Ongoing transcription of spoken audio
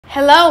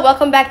Hello,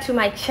 welcome back to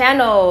my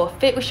channel.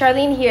 Fit with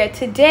Charlene here.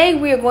 Today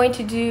we are going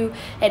to do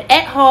an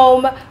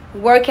at-home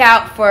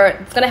workout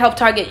it's going to help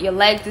target your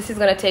legs. This is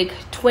going to take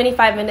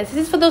 25 minutes.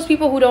 This is for those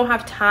people who don't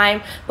have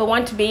time but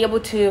want to be able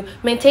to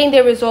maintain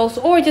their results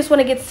or just want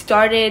to get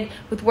started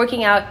with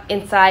working out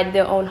inside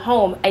their own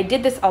home. I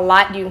did this a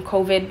lot during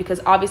COVID because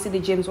obviously the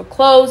gyms were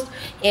closed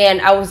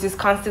and I was just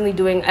constantly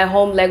doing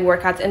at-home leg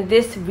workouts, and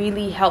this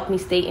really helped me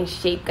stay in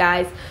shape,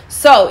 guys.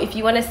 So if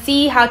you want to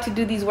see how to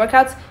do these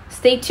workouts,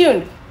 stay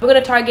tuned. We're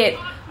going to target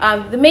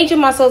the major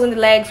muscles in the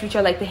legs, which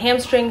are like the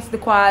hamstrings, the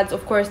quads,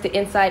 of course, the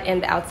inside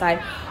and the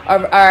outside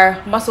of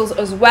our muscles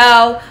as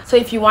well. So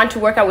if you want to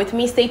work out with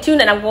me, stay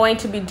tuned, and I'm going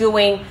to be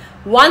doing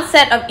one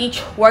set of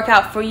each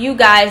workout for you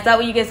guys. That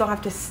way you guys don't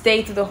have to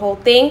stay through the whole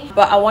thing,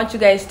 but I want you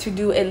guys to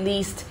do at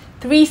least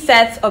 3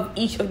 sets of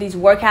each of these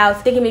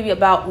workouts, taking maybe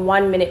about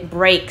 1-minute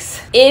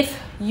breaks. If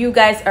you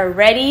guys are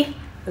ready,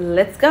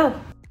 let's go.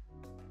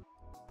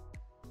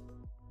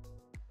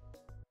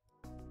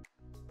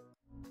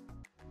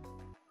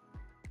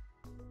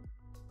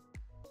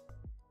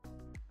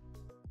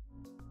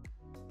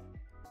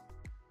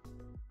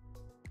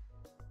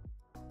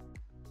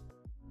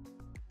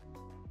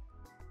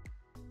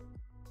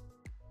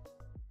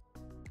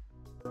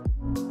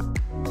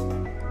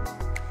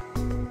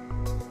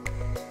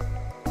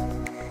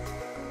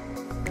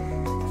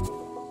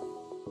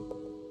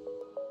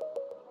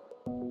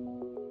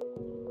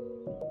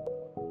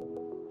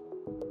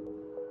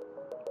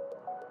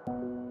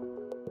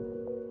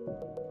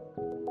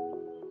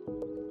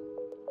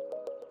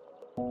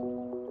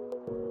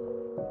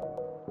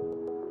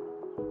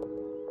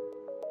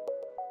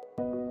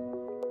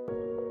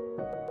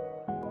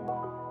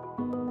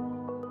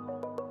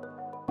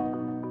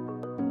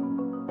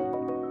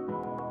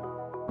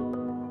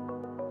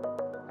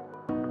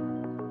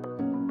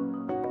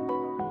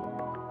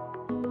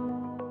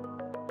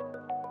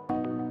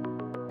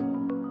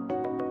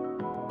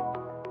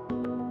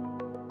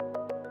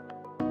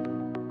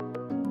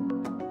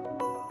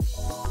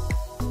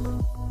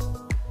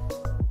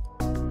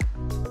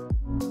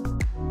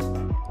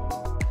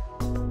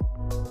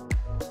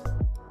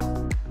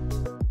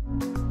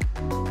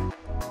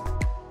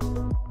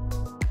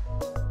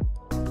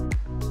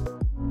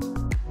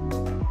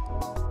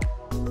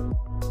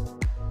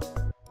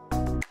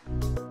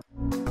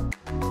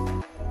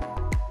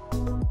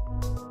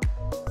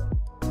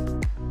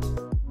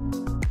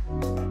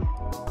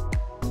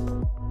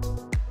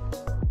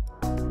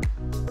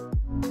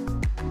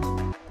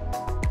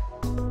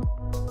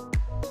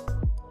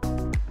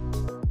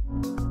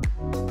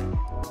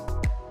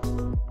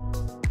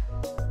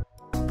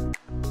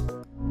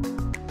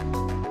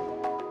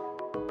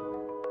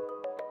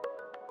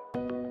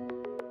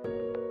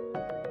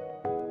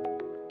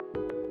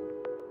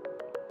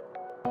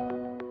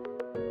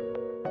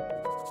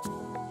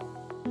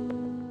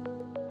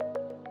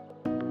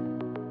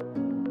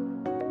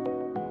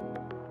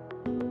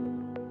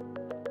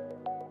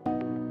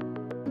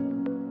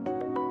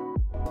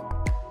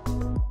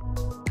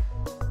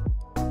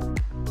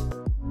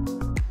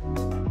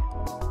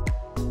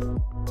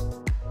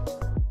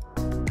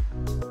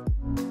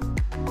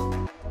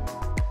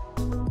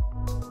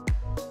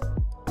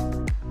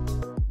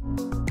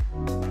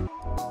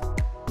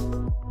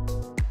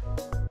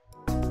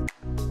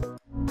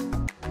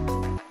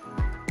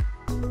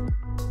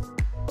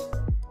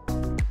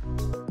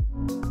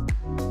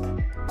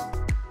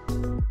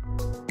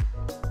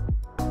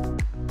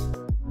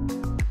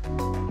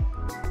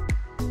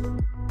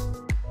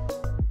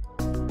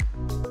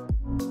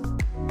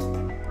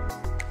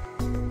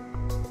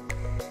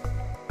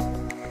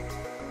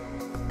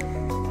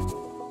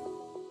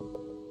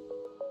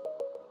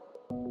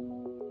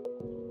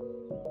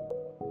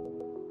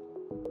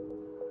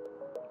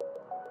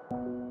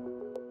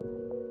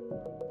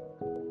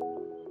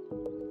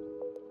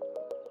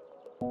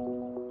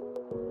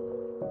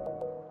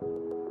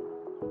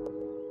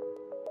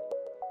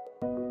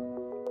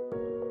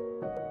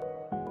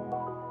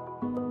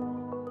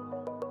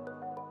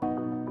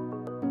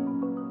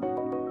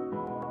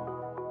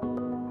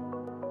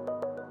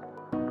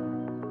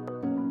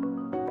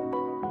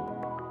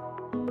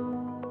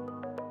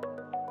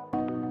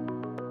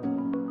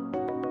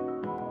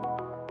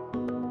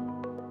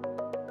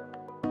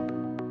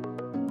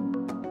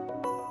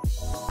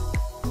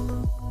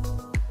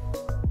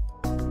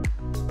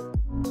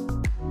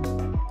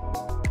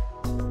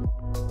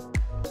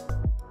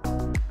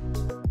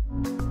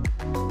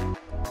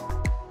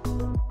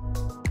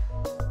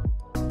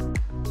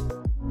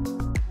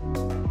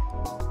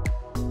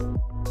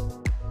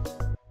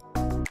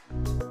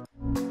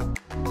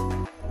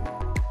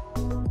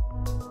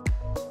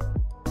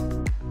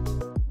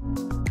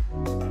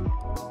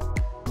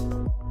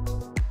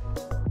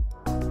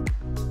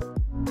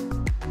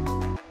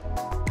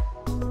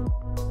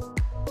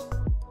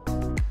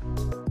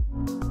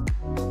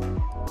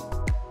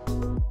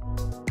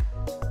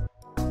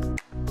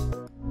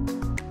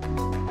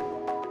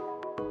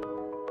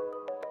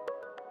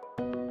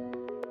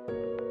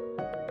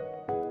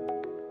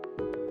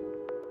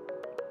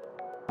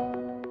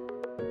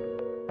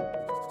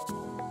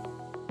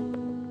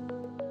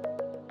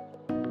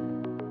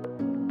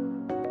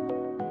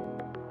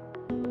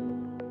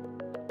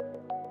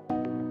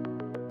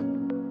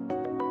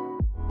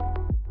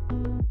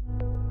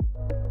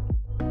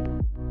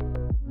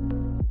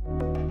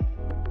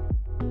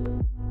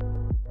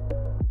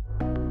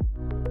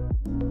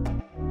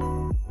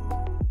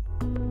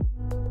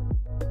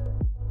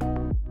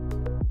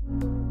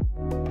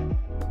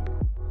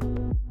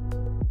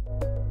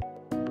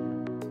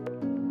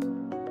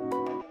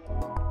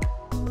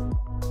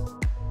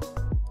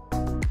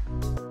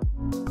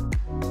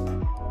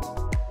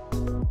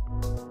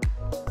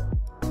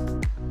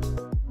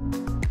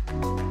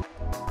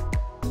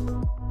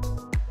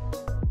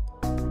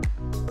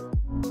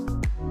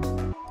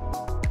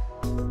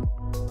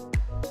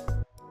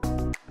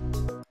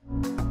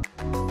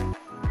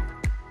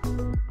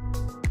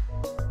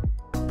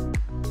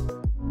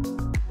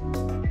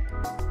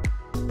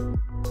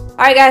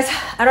 All right, guys,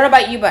 I don't know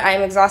about you, but I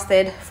am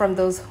exhausted from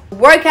those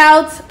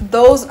workouts.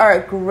 Those are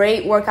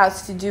great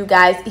workouts to do,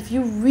 guys. If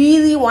you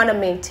really want to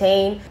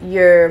maintain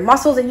your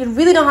muscles and you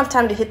really don't have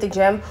time to hit the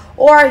gym,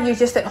 or you're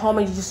just at home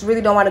and you just really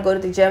don't want to go to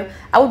the gym,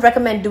 I would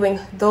recommend doing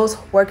those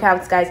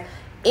workouts, guys,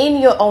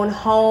 in your own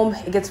home.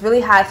 It gets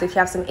really hot, so if you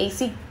have some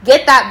AC,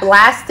 get that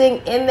blasting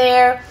in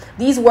there.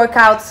 These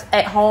workouts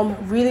at home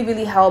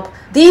really help.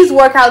 These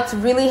workouts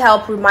really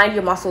help remind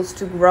your muscles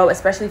to grow,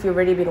 especially if you've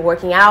already been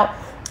working out.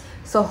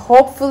 So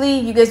hopefully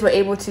you guys were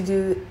able to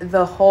do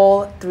the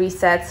whole 3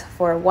 sets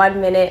for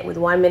 1 minute with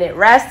 1 minute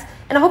rest.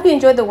 And I hope you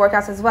enjoyed the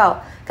workouts as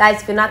well.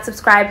 Guys, if you're not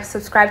subscribed,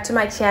 subscribe to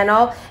my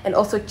channel. And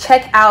also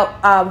check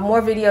out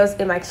more videos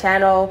in my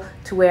channel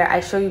to where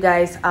I show you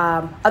guys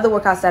other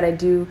workouts that I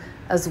do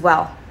as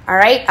well. All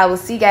right, I will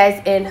see you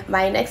guys in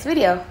my next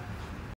video.